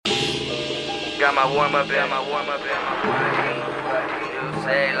got my warm up in.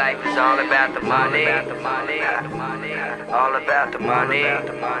 Say life is all about the money. All about the money.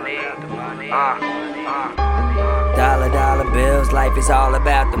 Dollar bills, life is all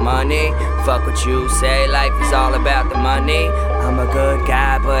about the money. Fuck what you say, life is all about the money. I'm a good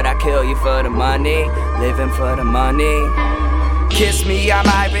guy, but I kill you for the money. Living for the money. Kiss me, I'm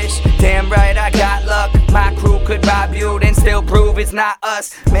Irish, damn right I got luck. My crew could rob you, then still prove it's not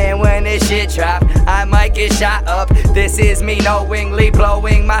us. Man, when this shit drop, I might get shot up. This is me knowingly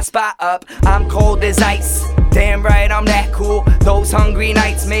blowing my spot up. I'm cold as ice, damn right I'm that cool. Those hungry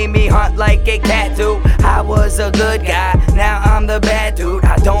nights made me hunt like a cat do. I was a good guy, now I'm the bad dude.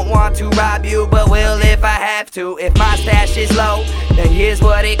 I don't want to rob you, but will if I have to. If my stash is low, then here's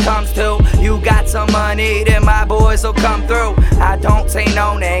what it comes to. You got some money, then my boys will come through. I don't say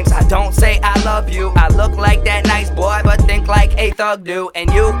no names, I don't say I love you. I look like that nice boy, but think like a thug do.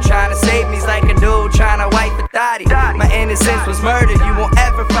 And you tryna save me's like a dude tryna wipe a thotty. My innocence was murdered, you won't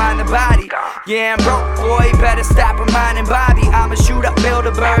ever find the body. Yeah, I'm broke, boy, you better stop reminding Bobby. I'ma shoot up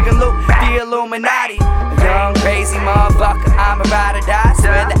Bilderberg and loot the Illuminati. Young, crazy motherfucker, I'm about to die.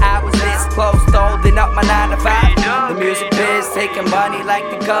 Swear that I was this close to holding up my 9 to 5. The music biz taking money like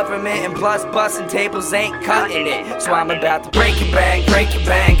the government, and plus busting tables ain't cutting it. So I'm about to break your bank, break your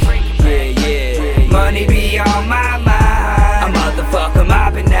bank. Yeah. Money be on my mind. A motherfucker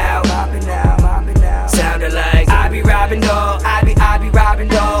mobbing now. Sounded like I be robbing dough, I be robbing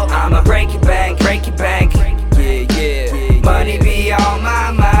dough. I'ma break your bank, break your bank. Yeah. Money be on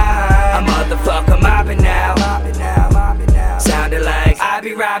my mind. A motherfucker mobbing now. Sounded like I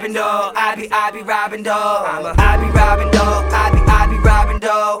be robbing dough, I be robbing dough. I be robbing dough, I be robbing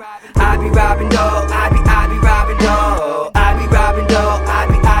dough. I be robbing dough, I be robbing dough. I be robbing dough,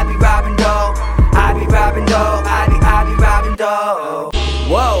 I be robbing dough. I be robbing dough, I be robbing dough.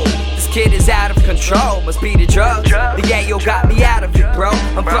 Whoa, this kid is out of control, must be the drugs. The yayo got me out of it, bro.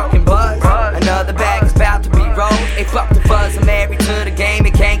 I'm fucking buzzed. Another bag is about to be rolled. Hey, fuck the fuzz, I'm married to the game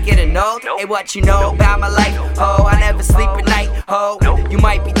and can't get a note. Hey, what you know about my life? Oh, I never sleep at night. Oh, you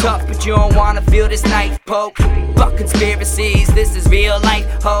might be tough, but you don't wanna feel this knife poke. Fuck conspiracies, this is real life.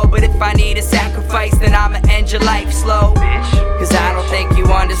 Oh, but if I need a sacrifice, then I'ma end your life slow. Cause I don't think you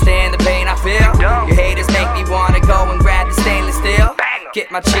understand the pain I feel. Your haters make me wanna go and grab the stainless steel. Get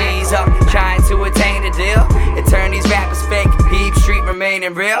my cheese up, trying to attain a deal. And turn these rappers fake, HeebzStreet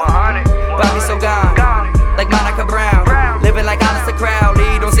remaining real. Bobby so gone, like Monica Brown. Living like Alistair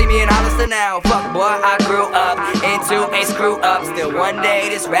Crowley, don't see me in Hollister now. Fuck boy, I grew up into a screw up. Still one day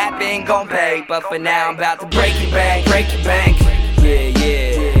this rap ain't gon' pay. But for now I'm about to break your bank, break your bank.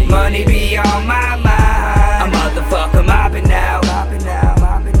 Yeah. Money be on my mind. A motherfucker mobbing now.